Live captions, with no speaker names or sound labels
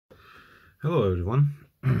Hello everyone.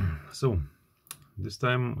 So this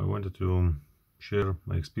time I wanted to share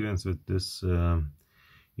my experience with this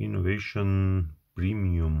e-novation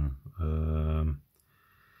premium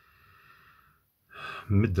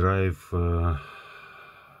mid-drive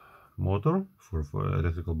motor for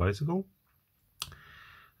electrical bicycle.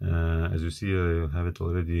 As you see, I have it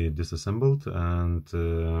already disassembled, and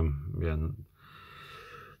yeah,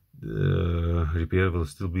 repair will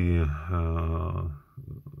still be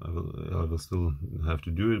I will still have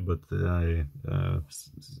to do it, but I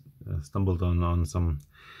stumbled on some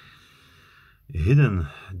hidden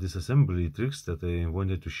disassembly tricks that I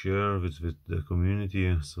wanted to share with the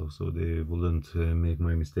community, so they wouldn't make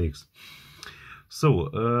my mistakes. So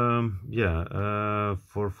yeah,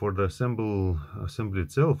 for the assembly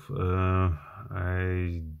itself,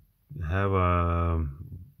 I have a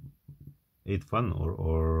 8-fan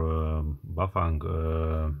or Bafang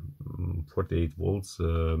 48 volts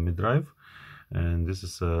mid-drive, and this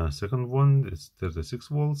is a second one. It's 36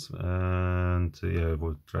 volts, and yeah, I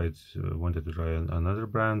wanted to try another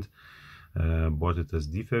brand. Bought it as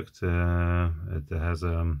defect. It has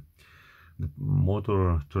the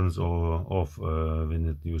motor turns off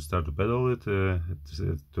when you start to pedal it.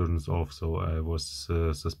 It turns off, so I was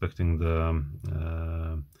suspecting the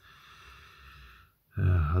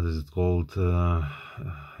how is it called,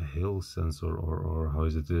 Hill sensor, or how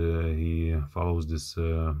is it, he follows this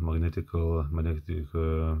magnetic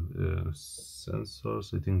sensor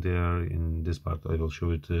sitting there in this part. I will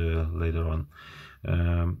show it later on.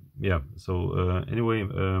 Yeah, so anyway,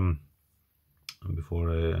 before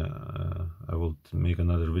I will make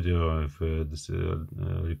another video if this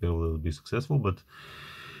repair will be successful, but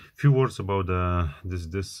few words about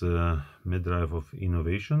this mid-drive of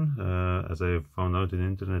e-novation. As I found out in the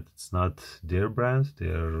internet, it's not their brand. They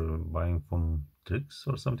are buying from Tricks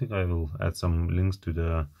or something. I will add some links to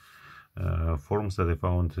the forums that I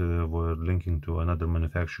found were linking to another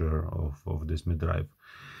manufacturer of this mid-drive.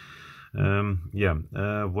 Yeah,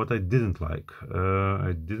 what I didn't like,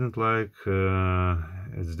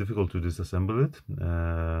 it's difficult to disassemble it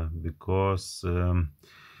because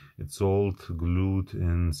it's all glued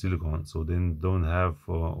in silicone, so they don't have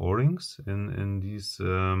O-rings in these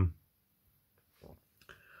in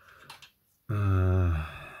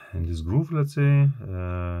this groove. Let's say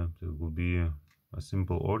there will be a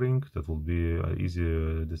simple O-ring that will be easy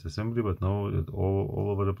disassembly, but now all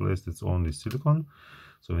over the place it's only silicone.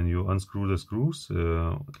 So when you unscrew the screws,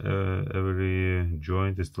 every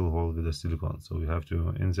joint is still held with the silicone. So you have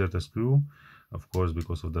to insert a screw. Of course,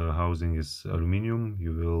 because of the housing is aluminum,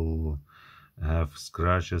 you will have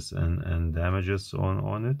scratches and damages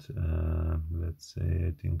on it. Let's say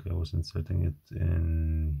I think I was inserting it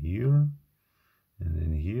in here and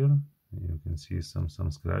in here. You can see some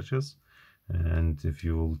scratches, and if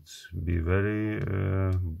you would be very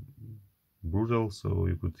brutal, so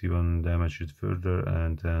you could even damage it further,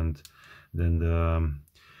 and then the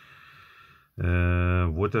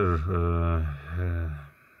water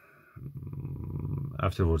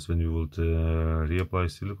afterwards, when you would reapply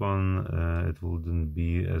silicone, it wouldn't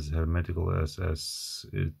be as hermetical as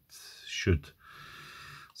it should.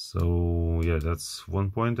 So yeah, that's one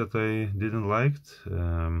point that I didn't like.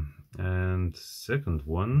 And second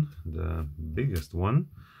one, the biggest one,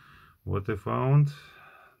 what I found,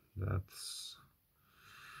 that's,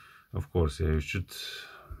 of course, yeah, you should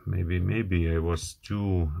maybe I was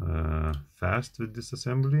too fast with this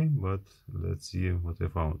assembly, but let's see what I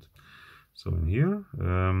found. So in here,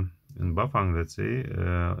 in Bafang, let's say,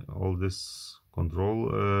 all this control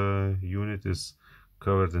unit is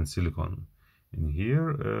covered in silicone. In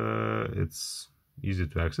here, it's easy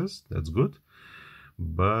to access, that's good.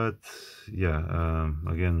 But yeah,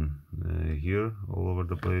 again, here all over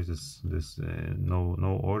the place is this no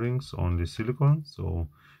O-rings, only silicone. So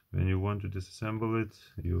when you want to disassemble it,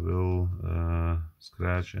 you will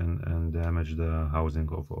scratch and damage the housing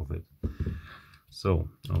of it. So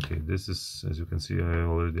okay, this is, as you can see, I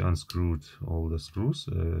already unscrewed all the screws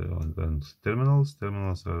and terminals.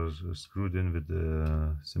 Terminals are screwed in with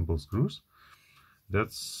the simple screws.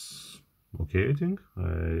 That's okay, I think.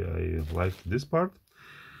 I like this part.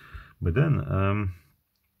 But then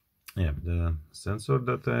yeah, the sensor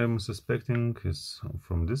that I'm suspecting is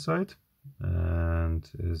from this side and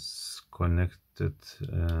is connected,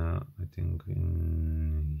 I think,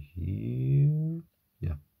 in here.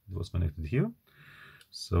 Yeah, it was connected here.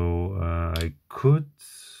 So I could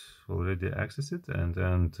already access it and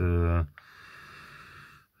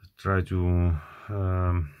try to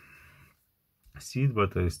see it,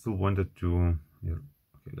 but I still wanted to. Here,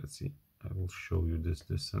 okay, let's see. I will show you this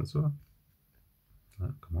sensor.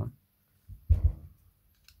 Come on.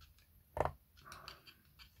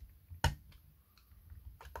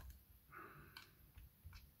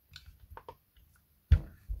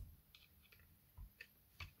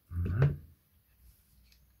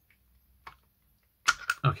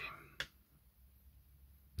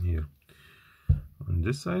 on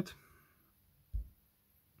this side.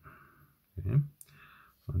 Okay.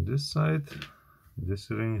 On this side, this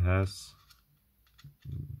ring has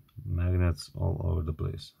magnets all over the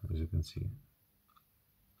place, as you can see.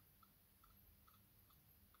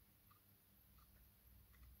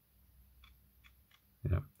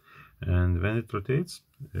 Yeah, and when it rotates,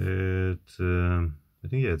 I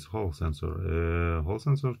think, yeah, it's Hall sensor. Hall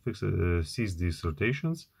sensor sees these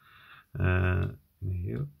rotations.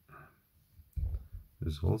 Here,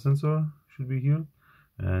 this Hall sensor should be here,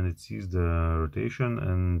 and it sees the rotation,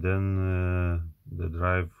 and then the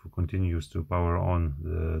drive continues to power on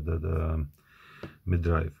the mid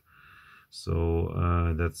drive.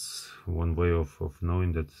 So that's one way of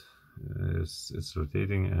knowing that it's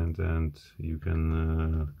rotating, and you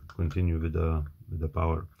can continue with the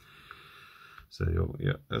power. So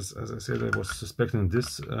yeah, as I said, I was suspecting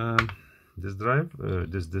this this drive,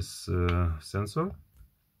 this sensor,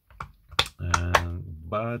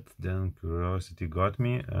 but then curiosity got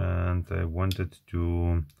me, and I wanted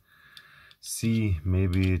to see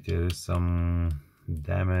maybe there is some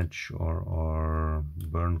damage or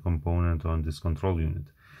burn component on this control unit.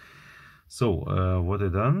 So what I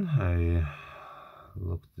done, I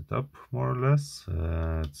looked it up more or less.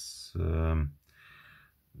 It's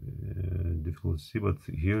difficult to see, but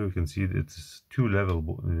here you can see it's two level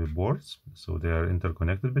boards, so they are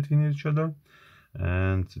interconnected between each other,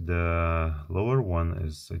 and the lower one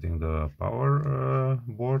is, I think, the power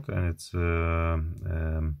board, and it's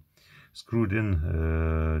screwed in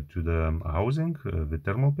to the housing with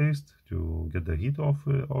thermal paste to get the heat off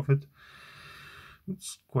it.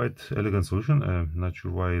 It's quite elegant solution. I'm not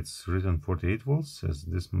sure why it's written 48 volts, as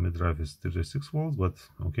this mid drive is 36 volts, but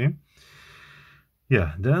okay.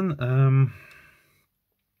 Yeah, then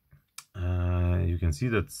you can see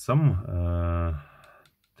that some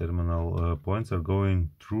terminal points are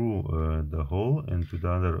going through the hole into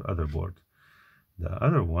the other board. The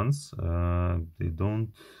other ones, they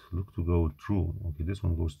don't look to go through. Okay, this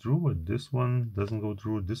one goes through, but this one doesn't go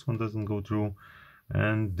through, this one doesn't go through,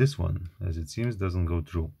 and this one, as it seems, doesn't go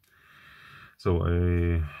through. So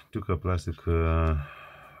I took a plastic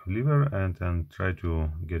lever and tried to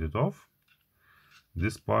get it off.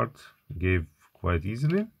 This part gave quite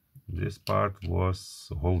easily. This part was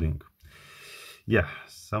holding. Yeah,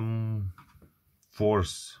 some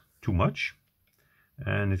force too much,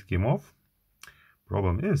 and it came off.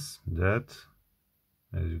 Problem is that,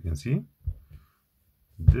 as you can see,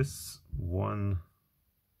 this one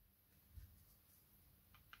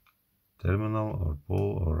terminal or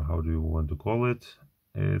pole, or how do you want to call it,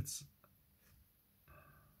 it's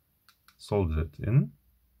soldered in.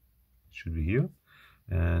 It should be here,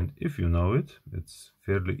 and if you know it, it's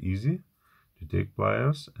fairly easy to take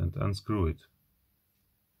pliers and unscrew it.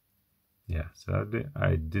 Yeah, sadly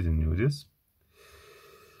I didn't know this,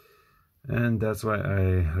 and that's why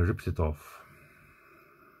I ripped it off.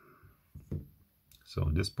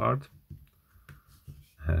 So this part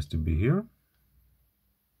has to be here,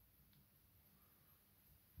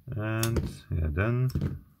 and yeah, then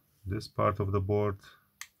this part of the board,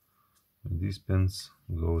 these pins,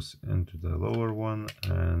 goes into the lower one,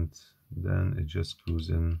 and then it just screws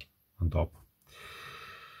in on top.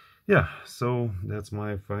 Yeah, so that's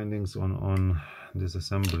my findings on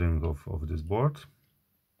disassembling of this board.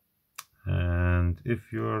 And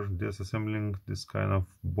if you're disassembling this kind of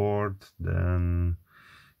board, then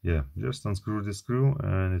yeah, just unscrew the screw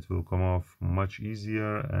and it will come off much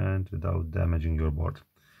easier and without damaging your board.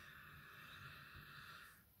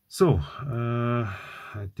 So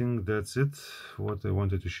I think that's it, what I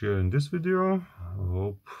wanted to share in this video. I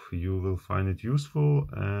hope you will find it useful,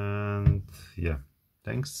 and yeah,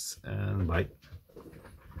 thanks and bye.